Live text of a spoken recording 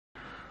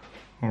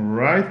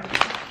Alright,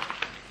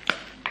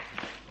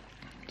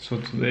 so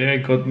today I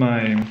got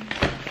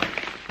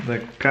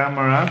the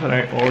camera that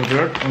I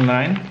ordered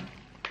online.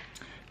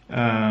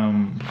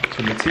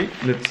 So let's see,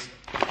 let's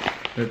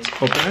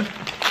open it.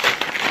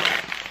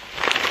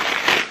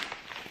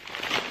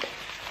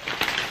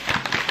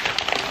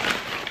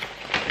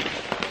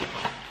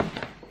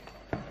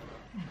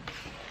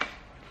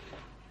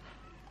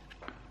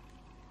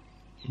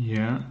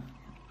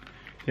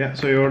 Yeah,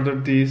 so I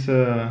ordered this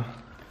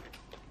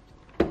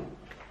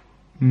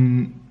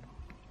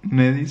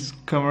Echtes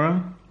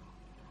camera.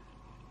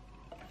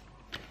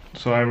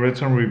 So I read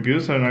some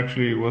reviews and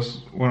actually it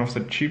was one of the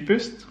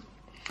cheapest.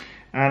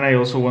 And I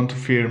also want to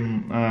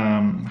film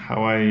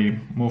how I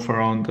move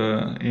around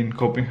in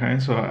Copenhagen,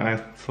 so I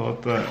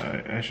thought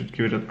that I should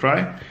give it a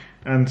try.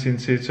 And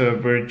since it's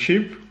very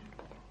cheap,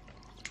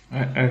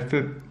 I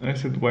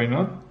said why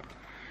not?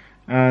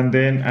 And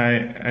then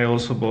I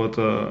also bought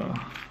a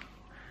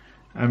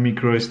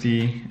micro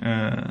SD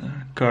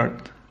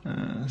card,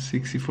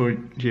 64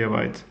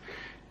 gigabytes,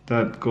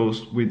 that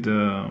goes with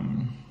the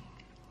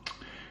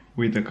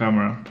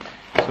camera.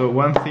 So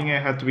one thing I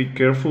had to be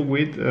careful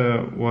with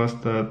was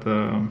that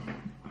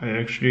I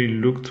actually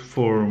looked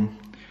for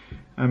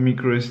a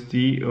micro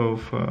SD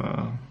of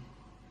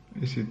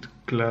is it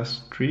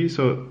class 3,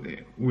 so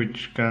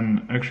which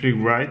can actually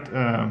write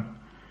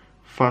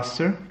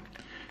faster.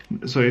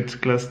 So it's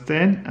class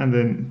 10 and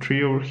then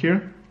 3 over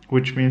here,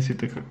 which means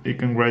it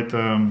can write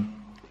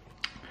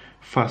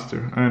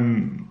faster.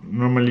 And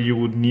normally you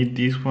would need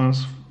these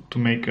ones to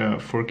make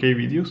 4K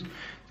videos.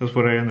 That's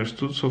what I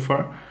understood so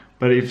far.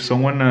 But if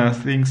someone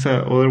thinks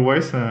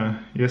otherwise,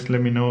 just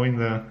let me know in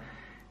the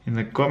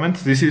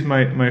comments. This is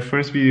my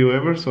first video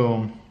ever,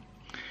 so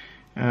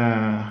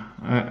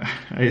I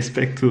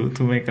expect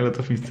to make a lot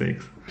of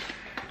mistakes.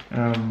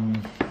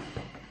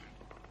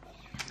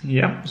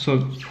 Yeah,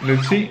 so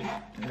let's see.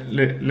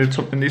 Let's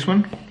open this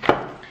one.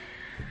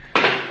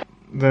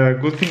 The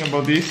good thing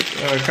about this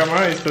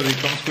camera is that it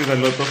comes with a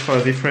lot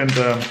of different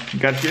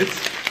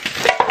gadgets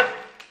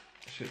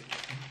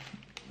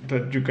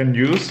that you can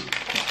use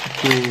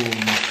to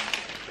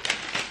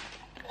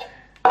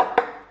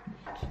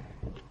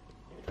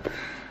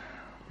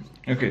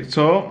okay,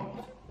 so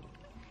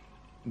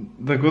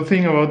the good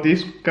thing about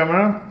this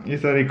camera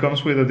is that it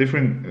comes with a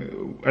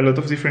lot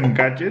of different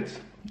gadgets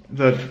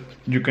that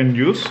you can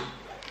use.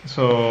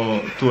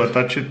 So to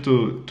attach it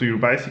to your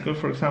bicycle,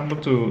 for example,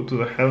 to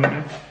the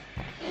helmet,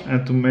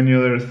 and to many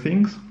other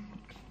things.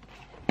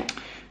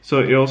 So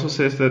it also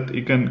says that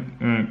it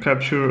can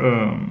capture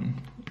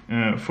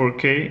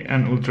 4K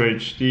and Ultra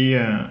HD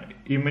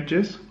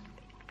images.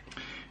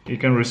 It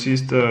can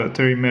resist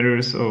 30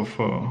 meters of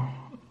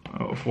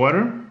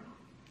water.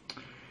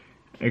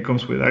 It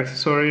comes with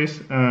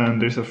accessories,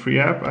 and there's a free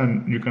app,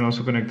 and you can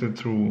also connect it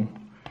through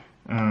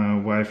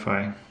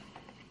Wi-Fi.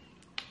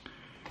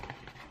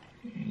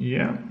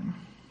 Yeah,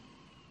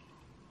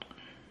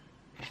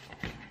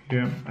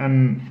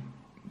 and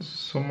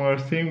some other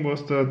thing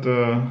was that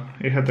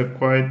it had a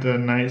quite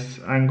nice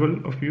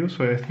angle of view,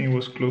 so I think it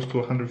was close to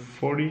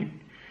 140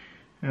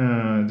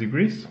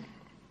 degrees.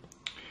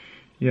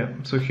 Yeah,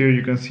 so here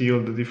you can see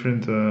all the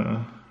different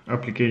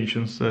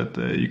applications that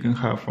you can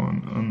have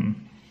on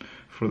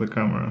for the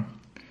camera.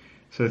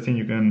 So I think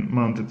you can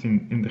mount it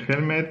in the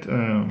helmet,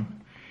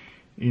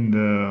 in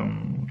the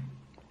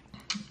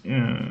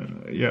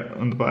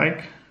on the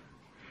bike,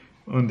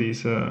 on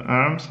these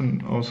arms,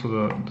 and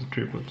also the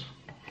tripods.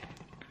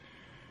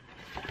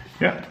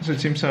 Yeah, so it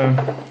seems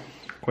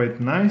quite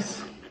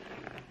nice.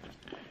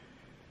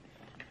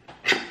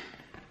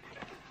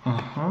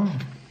 How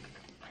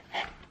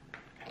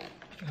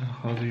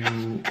do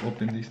you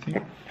open this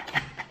thing?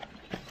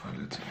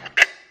 Let's see.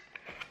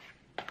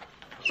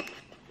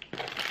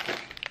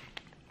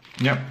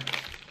 Yeah,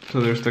 so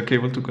there's the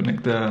cable to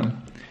connect the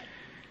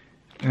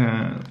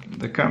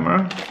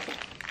camera.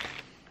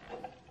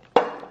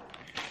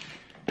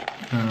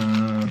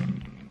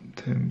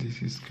 Then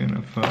this is kind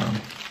of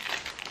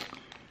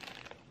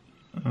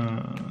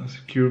a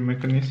secure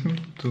mechanism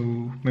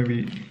to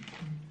maybe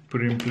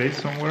put it in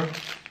place somewhere.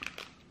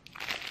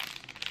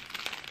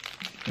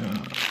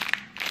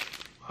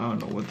 I don't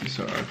know what these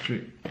are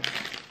actually.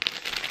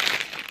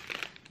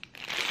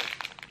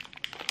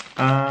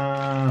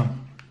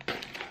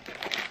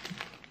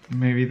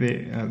 Maybe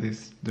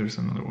there's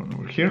another one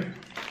over here.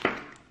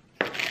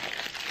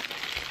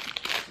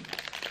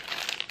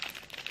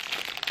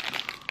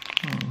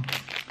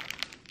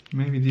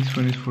 Maybe this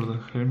one is for the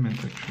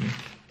helmet actually.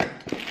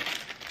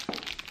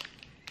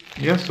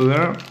 Yeah, so there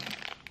are,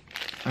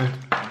 I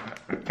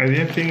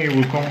didn't think it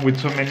would come with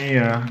so many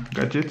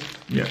gadgets.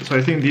 Yeah, so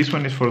I think this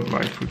one is for the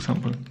bike, for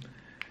example.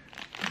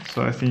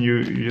 So I think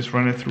you just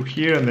run it through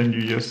here, and then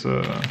you just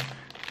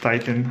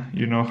tighten,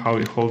 you know how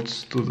it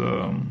holds to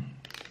the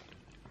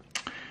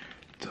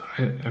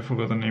I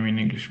forgot the name in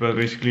English, but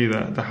basically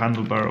the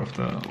handlebar of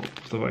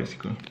the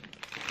bicycle.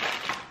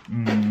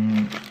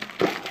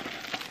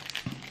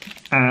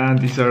 And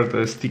these are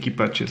the sticky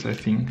patches, I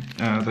think,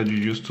 that you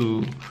use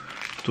to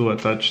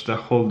attach the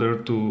holder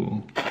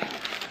to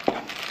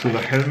to the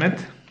helmet.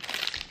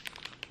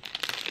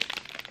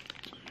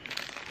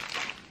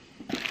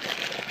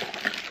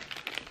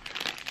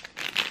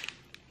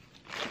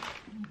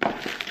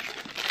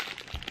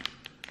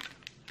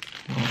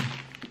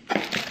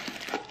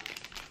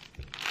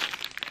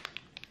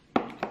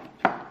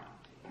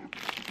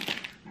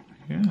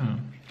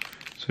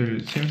 So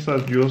it seems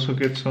that you also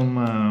get some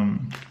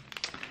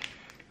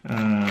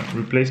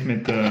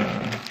replacement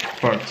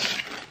parts.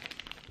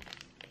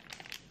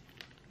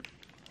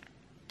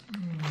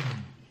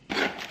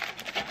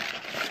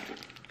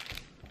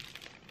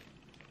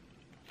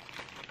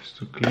 Just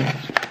to clean.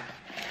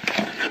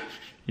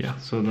 Yeah,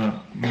 so the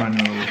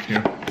manual over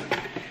here.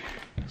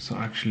 So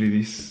actually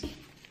this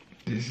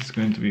is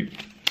going to be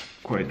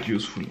quite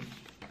useful.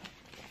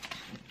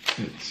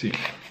 Let's see.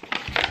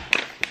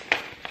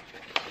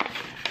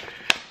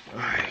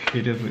 I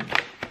hate it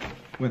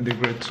when they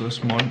get so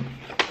small.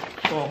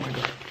 Oh my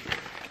god.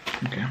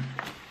 Okay.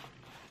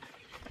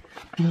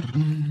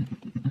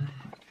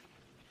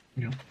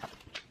 Yeah.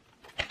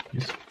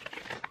 Yes.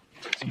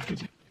 Let's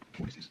see.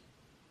 What is this?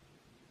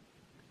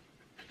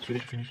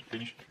 Swedish,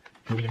 Finnish,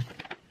 Norwegian.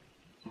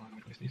 Oh,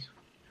 what is this?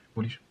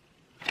 Polish.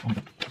 Oh my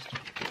god.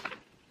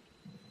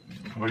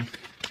 How are you?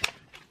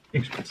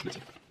 English. Let's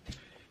see.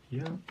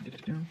 Yeah.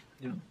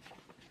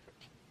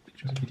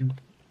 Pictures of video.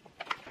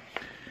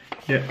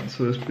 Yeah,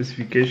 so the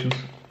specifications.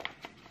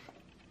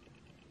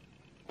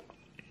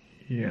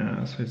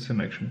 Yeah, so it's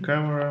an action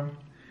camera.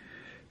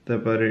 The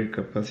battery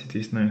capacity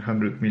is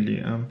 900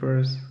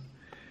 milliamperes.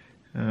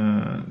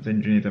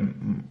 Then you need a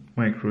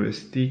micro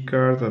SD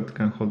card that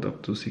can hold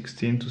up to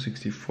 16 to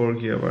 64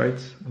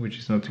 gigabytes, which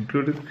is not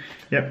included.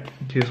 Yeah,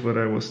 here's what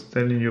I was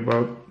telling you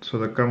about. So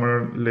the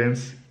camera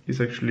lens is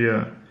actually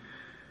a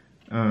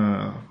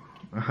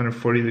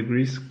 140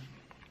 degrees.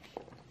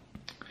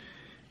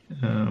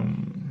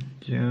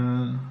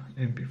 Yeah,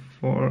 and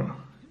before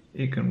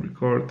it can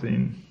record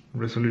in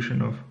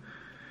resolution of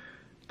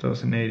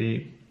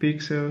 1080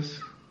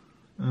 pixels,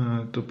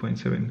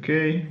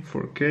 2.7K,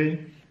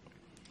 4K,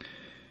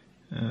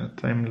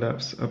 time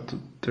lapse up to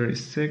 30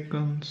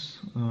 seconds,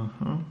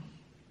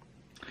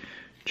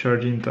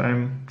 charging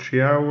time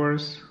 3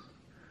 hours.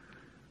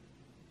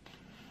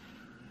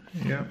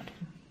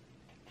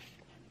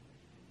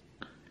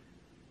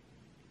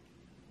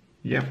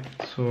 Yeah,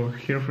 so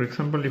here for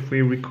example, if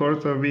we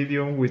record a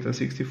video with a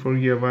 64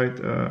 gigabyte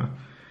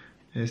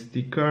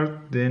SD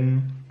card,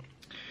 then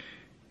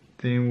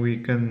we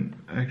can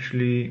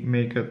actually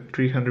make a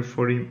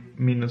 340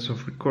 minutes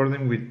of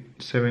recording with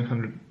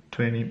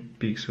 720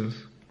 pixels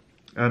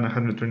and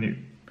 120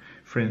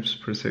 frames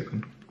per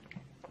second.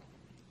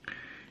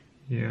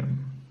 Yeah,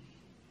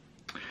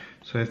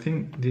 so I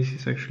think this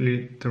is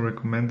actually the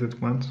recommended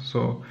one.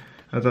 So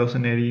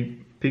 1080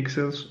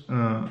 pixels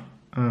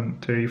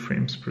and 30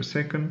 frames per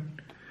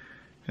second.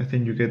 I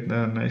think you get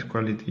a nice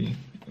quality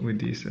with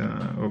this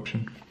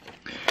option.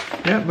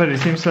 Yeah, but it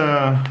seems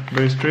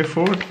very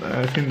straightforward.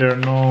 I think there are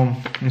no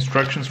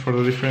instructions for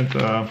the different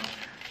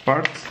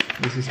parts.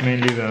 This is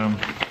mainly the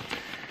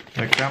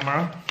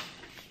camera.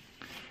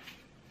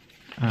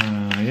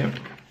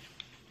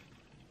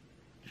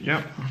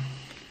 Yeah.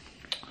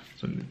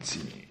 So let's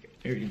see,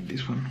 maybe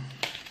this one.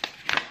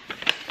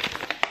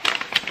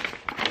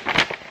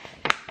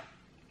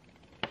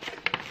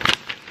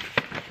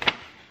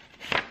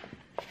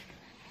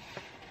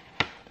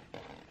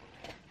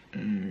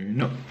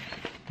 No,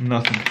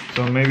 nothing.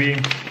 So maybe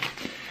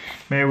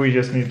we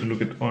just need to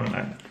look at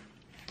online.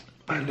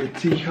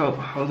 Let's see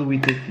how do we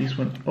take this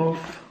one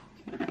off?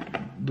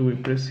 Do we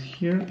press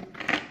here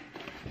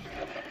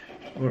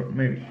or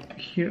maybe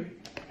here?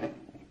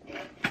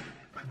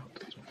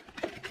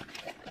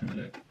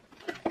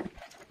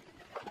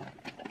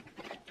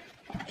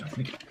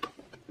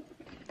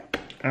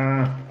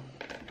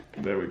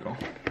 There we go.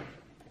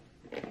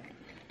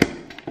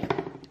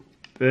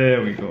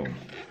 There we go.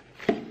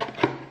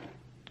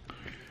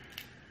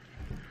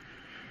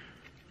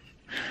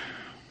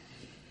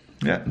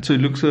 Yeah, so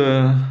it looks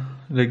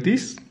like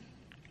this.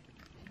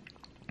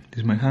 This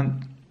is my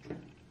hand.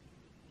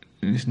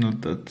 It's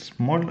not that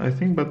small, I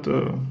think, but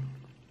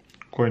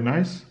quite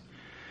nice.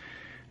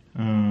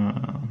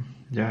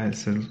 Yeah, it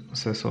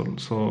says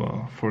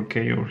also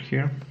 4K over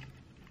here.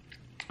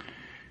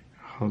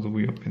 How do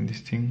we open this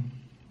thing?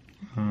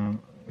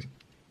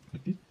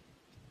 Like this?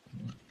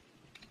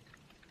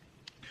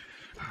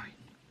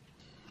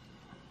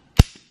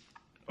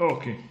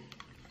 Okay.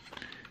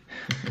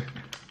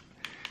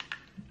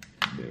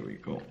 There we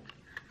go.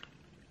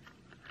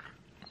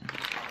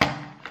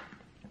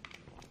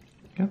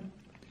 Yeah.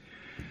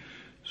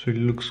 So it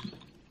looks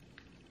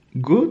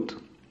good.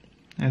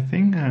 I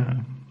think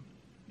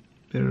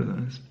better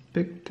than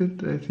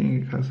expected. I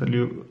think it has a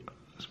little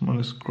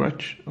small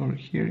scratch over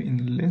here in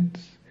the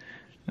lens.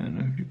 I don't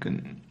know if you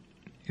can,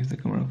 if the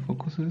camera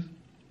focuses.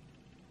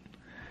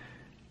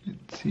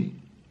 Let's see.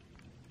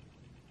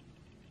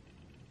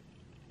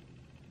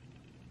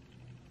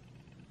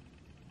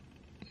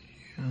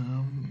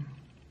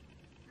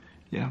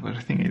 Yeah, but I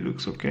think it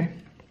looks okay.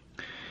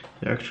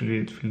 Yeah, actually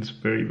it feels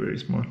very, very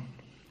small.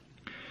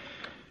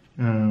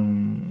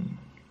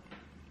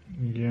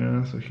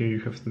 Yeah, so here you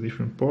have the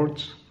different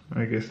ports.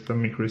 I guess the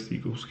micro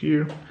SD goes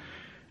here,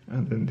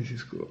 and then this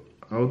is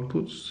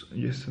outputs.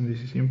 Yes, and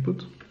this is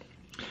input.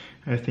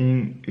 I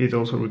think it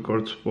also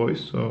records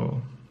voice,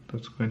 so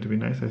that's going to be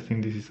nice. I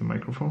think this is a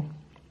microphone.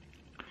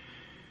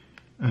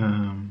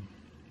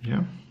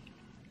 Yeah,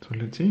 so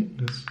let's see,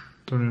 let's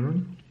turn it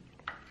on.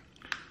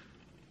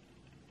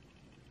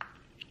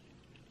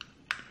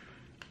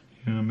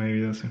 Yeah,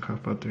 maybe it doesn't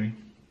have battery.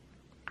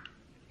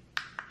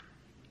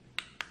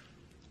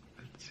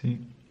 Let's see.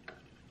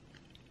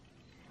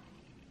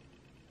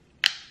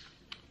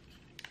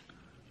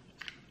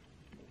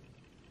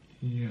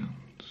 Yeah,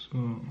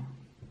 so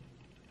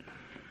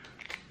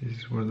this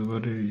is where the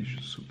battery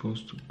is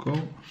supposed to go.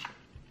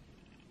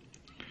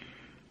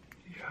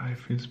 Yeah, it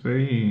feels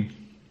very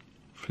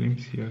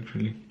flimsy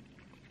actually.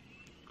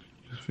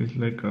 Just feels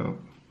like a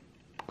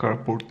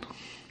carport.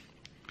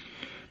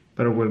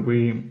 But well,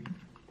 we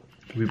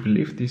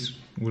believe this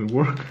will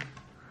work.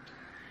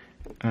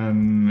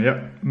 And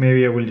yeah,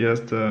 maybe I will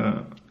just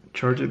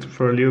charge it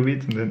for a little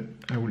bit, and then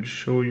I will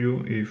show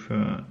you if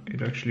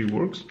it actually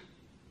works.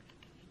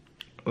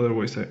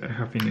 Otherwise I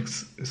have been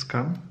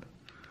scammed,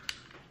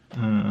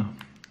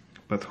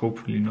 but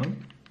hopefully not.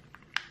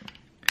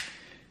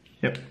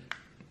 Yep,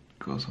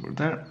 goes over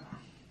there.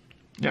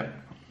 Yeah,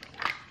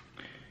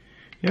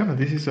 but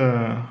this is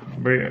a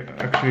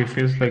actually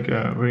feels like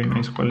a very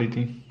nice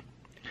quality.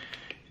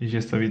 It's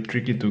just a bit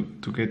tricky to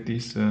get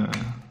this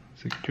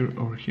secure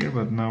over here,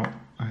 but now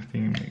I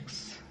think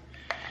it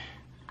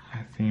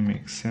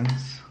makes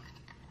sense.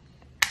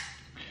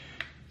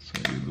 So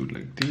you do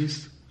like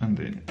this, and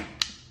then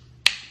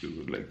you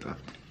do like that.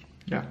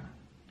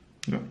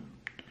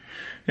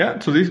 Yeah,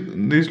 so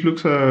this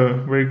looks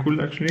very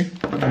cool actually,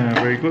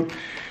 very good.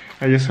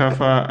 I just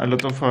have a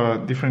lot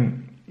of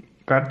different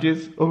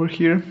gadgets over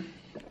here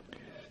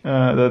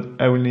that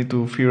I will need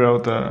to figure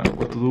out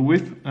what to do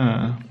with,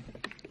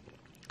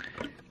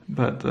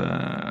 but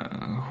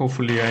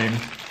hopefully I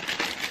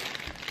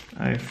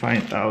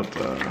find out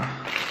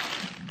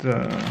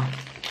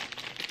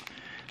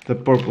the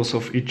purpose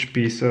of each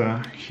piece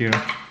here.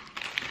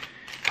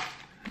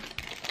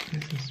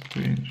 This is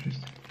pretty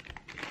interesting.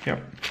 Yeah.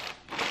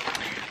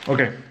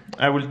 Okay,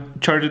 I will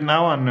charge it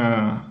now, and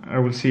I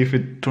will see if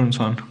it turns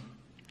on.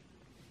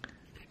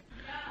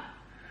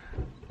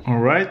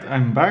 Alright,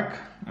 I'm back.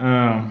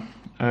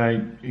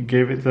 I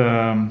gave it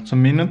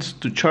some minutes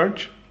to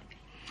charge.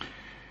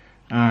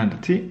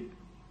 Let's see.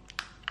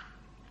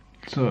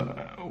 So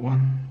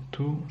 1,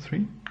 2,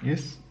 3.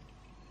 Yes.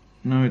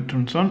 Now it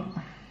turns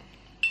on.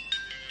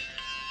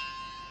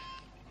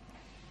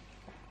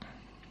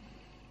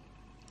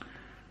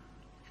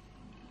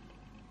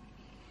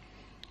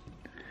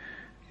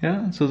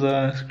 Yeah, so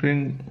the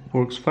screen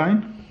works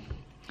fine.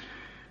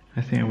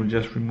 I think I will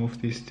just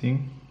remove this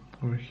thing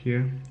over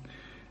here.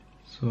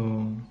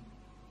 So,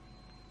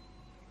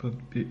 but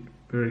be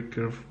very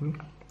careful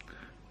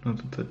not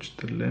to touch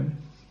the lens.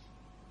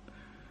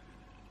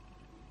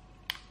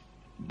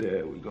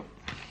 There we go.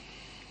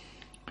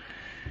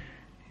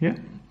 Yeah,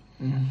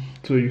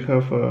 so you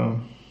have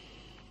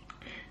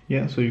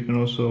yeah, so you can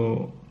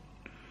also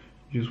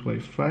use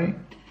Wi-Fi.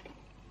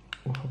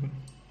 What happened?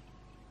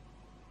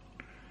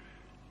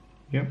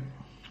 Yeah,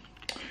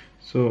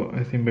 so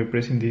I think by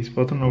pressing this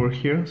button over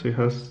here, so it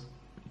has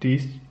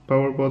this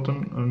power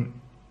button, and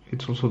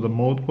it's also the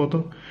mode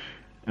button,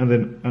 and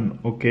then an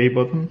OK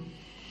button,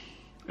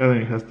 and then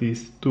it has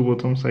these two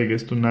buttons, I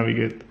guess, to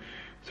navigate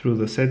through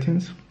the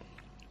settings.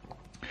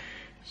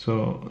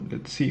 So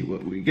let's see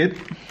what we get.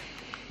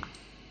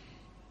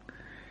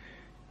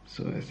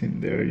 So I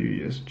think there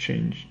you just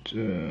changed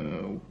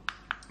the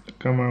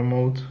camera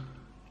mode.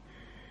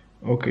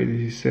 Okay,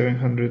 this is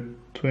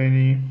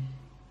 720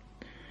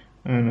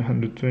 and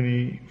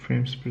 120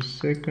 frames per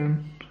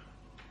second.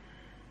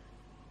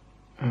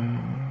 I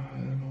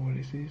don't know what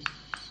is this.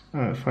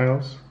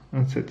 Files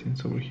and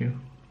settings over here.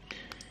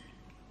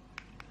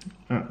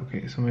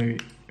 Okay, so maybe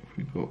if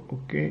we go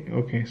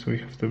okay, so we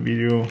have the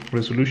video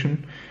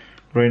resolution.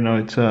 Right now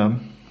it's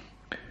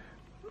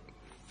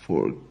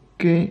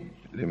 4K.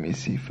 Let me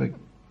see if I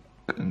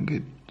can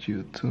get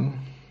you to,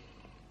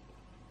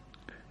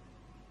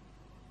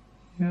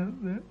 yeah,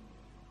 there.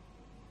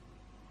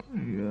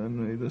 Yeah,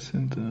 no, it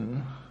doesn't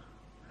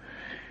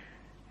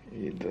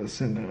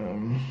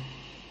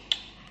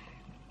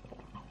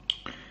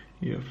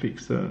yeah,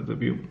 fix the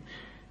view.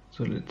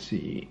 So let's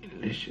see,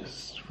 let's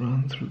just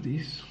run through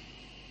this.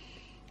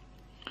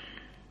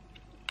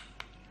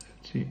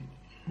 Let's see.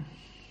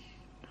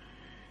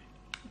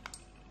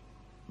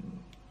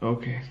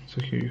 Okay,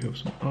 so here you have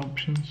some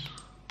options.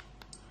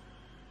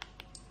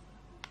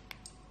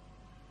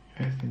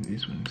 I think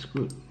this one is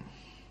good.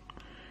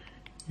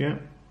 Yeah,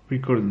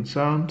 recording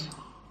sound,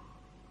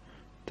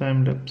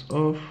 time lapse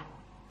off,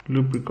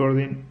 loop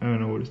recording, I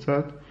don't know what is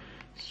that,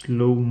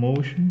 slow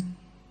motion,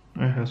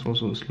 it has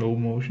also slow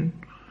motion.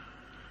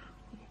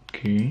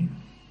 Okay,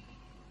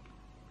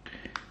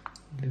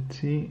 let's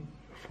see,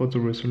 photo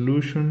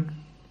resolution,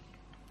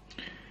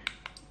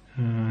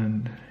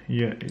 and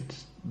yeah,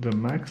 it's the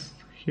max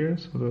here,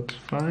 so that's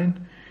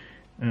fine.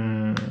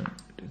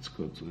 Let's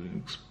go to the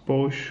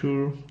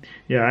exposure.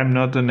 Yeah, I'm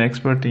not an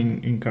expert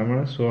in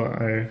camera, so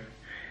I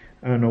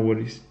don't know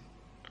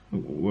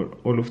what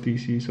all of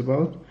this is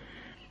about,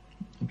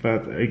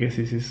 but I guess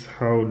this is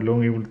how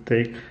long it will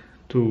take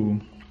to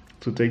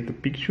take the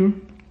picture.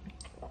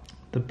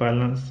 The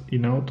balance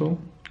in auto,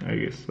 I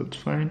guess that's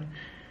fine.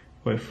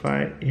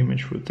 Wi-Fi,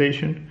 image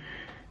rotation.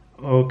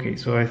 Okay,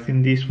 so I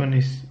think this one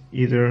is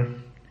either,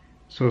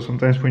 so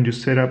sometimes when you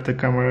set up the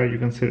camera you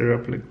can set it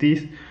up like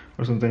this,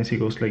 or sometimes it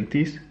goes like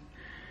this,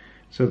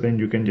 so then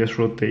you can just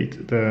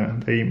rotate the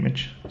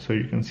image so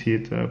you can see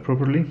it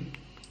properly.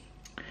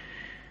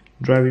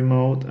 Driving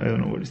mode, I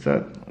don't know what is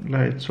that.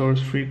 Light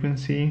source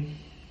frequency,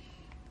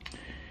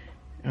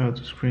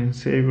 auto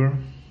screensaver,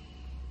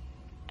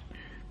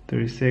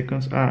 30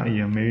 seconds.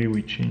 Yeah, maybe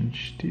we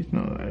change this.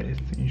 No, I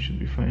think it should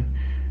be fine.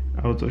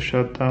 Auto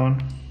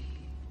shutdown,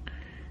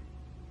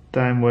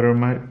 time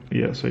watermark.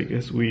 Yeah, so I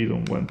guess we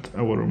don't want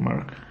a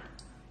watermark.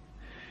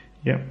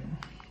 Yeah,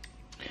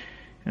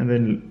 and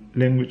then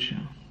language,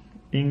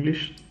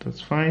 English, that's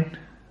fine.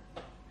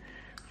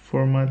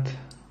 Format,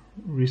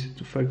 reset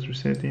to factory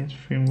settings,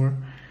 firmware,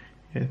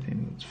 yeah, I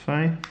think that's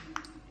fine.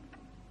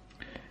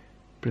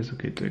 Press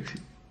OK to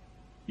exit.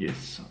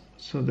 Yes,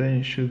 so then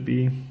it should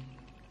be,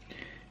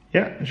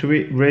 yeah, it should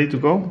be ready to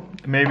go.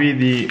 Maybe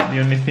the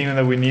only thing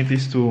that we need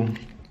is to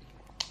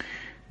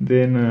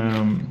then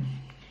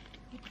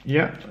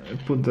yeah,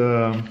 put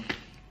the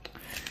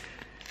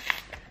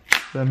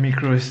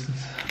micro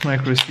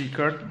SD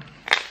card.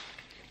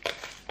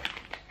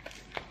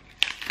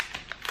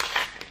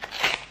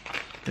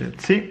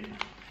 Let's see.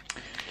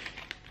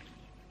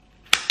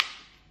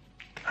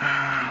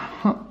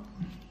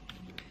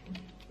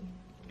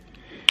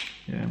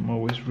 Yeah, I'm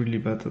always really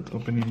bad at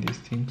opening these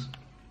things.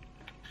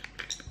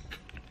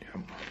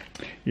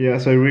 Yeah,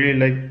 so I really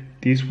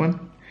like this one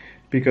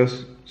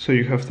because so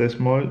you have the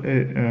small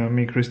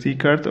micro SD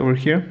card over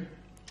here,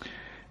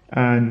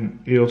 and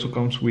it also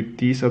comes with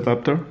this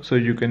adapter, so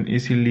you can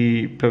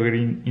easily plug it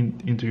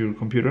into your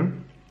computer.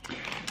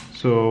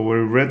 So what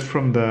we read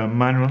from the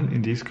manual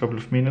in these couple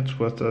of minutes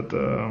was that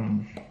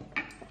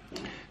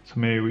so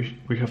maybe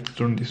we have to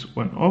turn this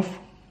one off,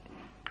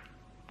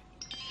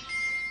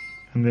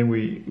 and then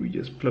we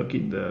just plug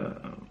in the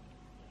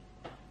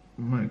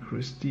micro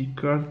SD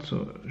card.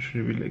 So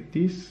should it be like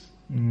this?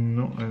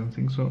 No, I don't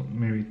think so.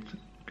 Maybe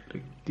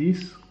like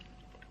this.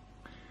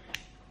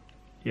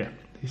 Yeah,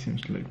 this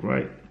seems like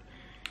right.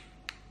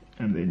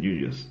 And then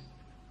you just,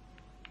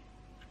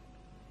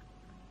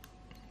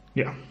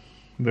 yeah,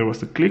 there was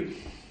the click.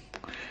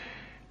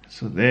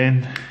 So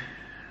then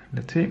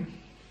let's see,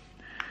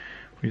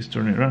 we just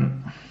turn it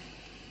on.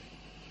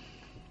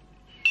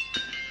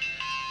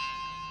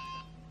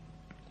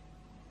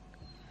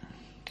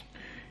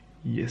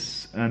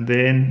 Yes, and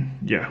then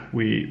yeah,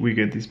 we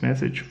get this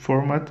message,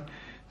 format,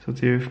 so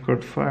TF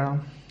card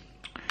file.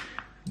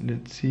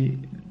 Let's see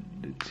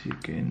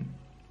again.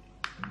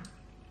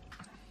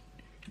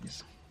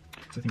 Yes,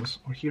 I think it was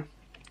over here.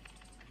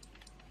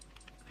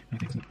 I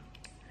think so.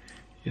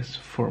 Yes,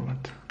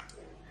 format.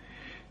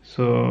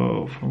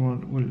 So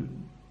format will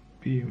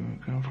be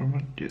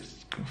format.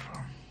 Yes,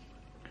 confirm.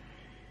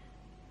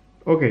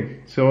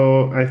 Okay,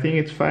 so I think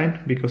it's fine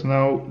because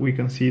now we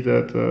can see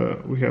that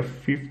we have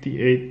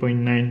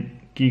 58.9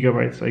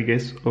 gigabytes, I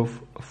guess,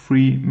 of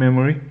free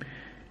memory.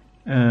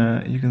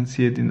 You can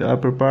see it in the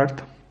upper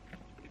part.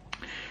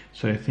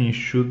 So I think it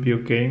should be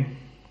okay.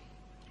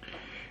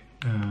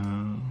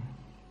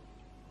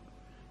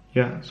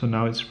 Yeah, so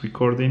now it's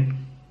recording.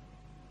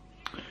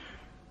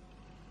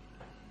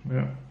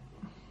 Yeah,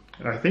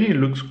 I think it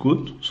looks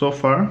good so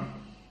far.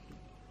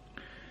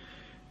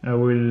 I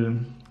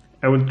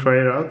will try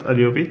it out a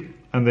little bit,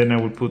 and then I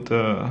will put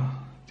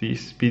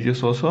these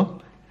videos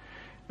also.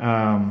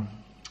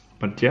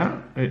 But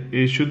yeah,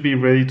 it should be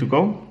ready to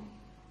go.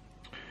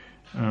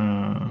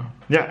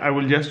 Yeah, I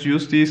will just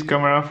use this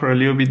camera for a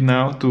little bit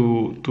now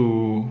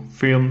to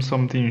film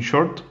something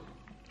short.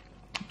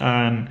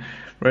 And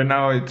right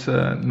now it's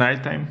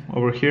nighttime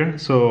over here,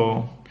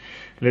 so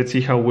let's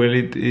see how well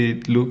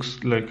it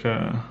looks like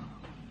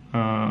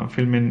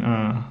filming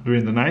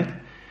during the night.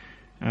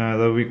 That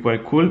would be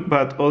quite cool.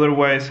 But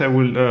otherwise, I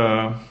would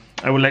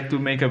like to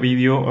make a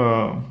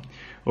video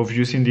of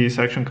using this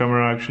action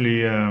camera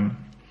actually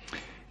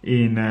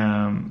when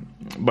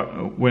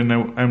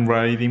I'm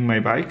riding my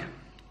bike,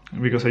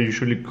 because I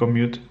usually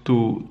commute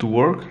to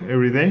work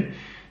every day.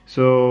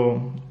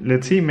 So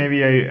let's see,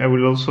 maybe I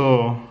will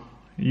also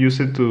use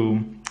it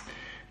to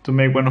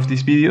make one of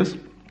these videos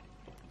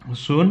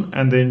soon,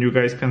 and then you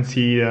guys can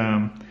see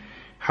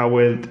how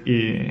well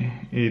it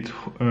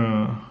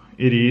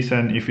is,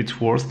 and if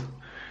it's worth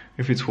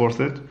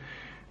it.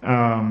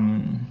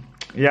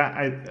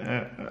 Yeah,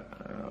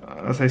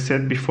 as I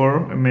said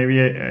before,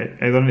 maybe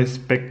I don't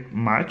expect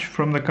much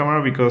from the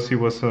camera because it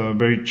was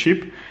very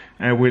cheap.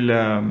 I will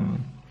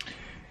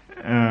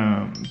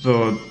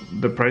so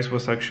the price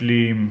was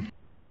actually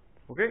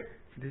okay.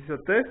 This is a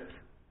test.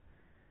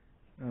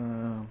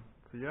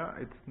 So yeah,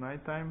 it's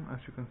nighttime, as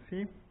you can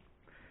see.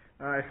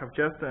 I have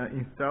just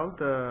installed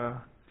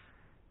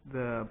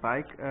the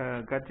bike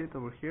gadget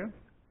over here,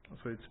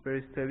 so it's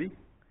very steady.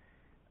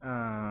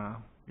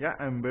 Yeah,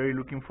 I'm very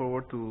looking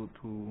forward to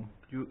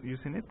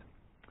using it.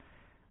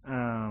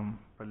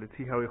 But let's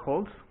see how it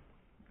holds.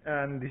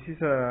 And this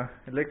is a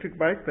electric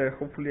bike that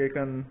hopefully I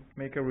can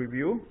make a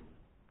review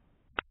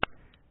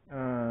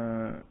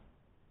in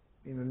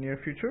the near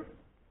future.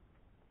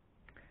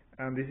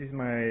 And this is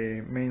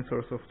my main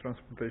source of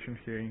transportation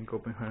here in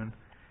Copenhagen.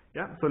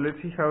 Yeah, so let's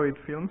see how it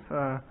films.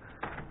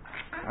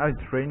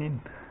 It's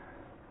raining.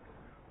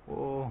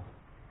 Oh,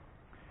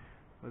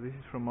 but this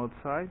is from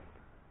outside.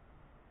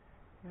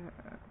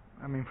 Yeah,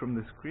 I mean, from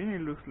the screen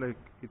it looks like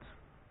it's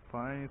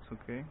fine, it's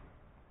okay.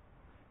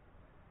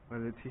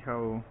 But let's see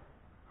how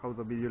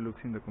the video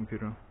looks in the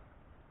computer.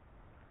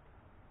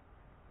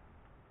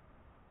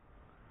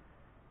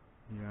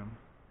 Yeah.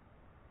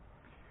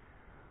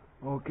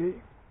 Okay.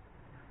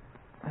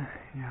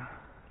 Yeah,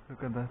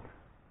 look at that.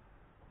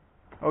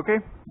 Okay,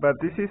 but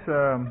this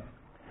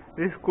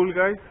is cool,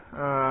 guys.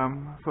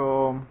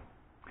 So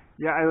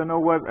yeah, I don't know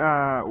what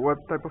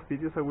type of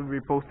videos I will be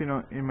posting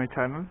in my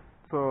channel.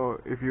 So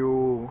if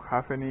you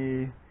have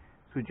any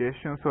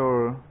suggestions,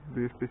 or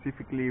do you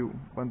specifically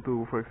want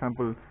to, for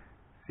example,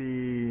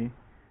 see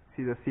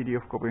the city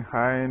of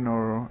Copenhagen,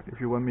 or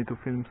if you want me to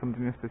film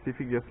something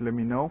specific, just let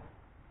me know.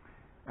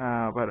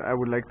 But I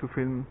would like to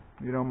film,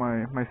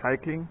 my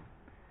cycling.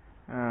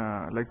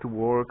 I like to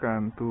work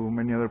and to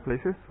many other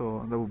places,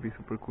 so that would be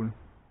super cool.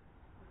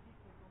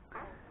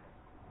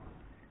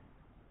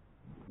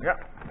 Yeah,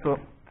 so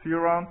see you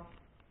around.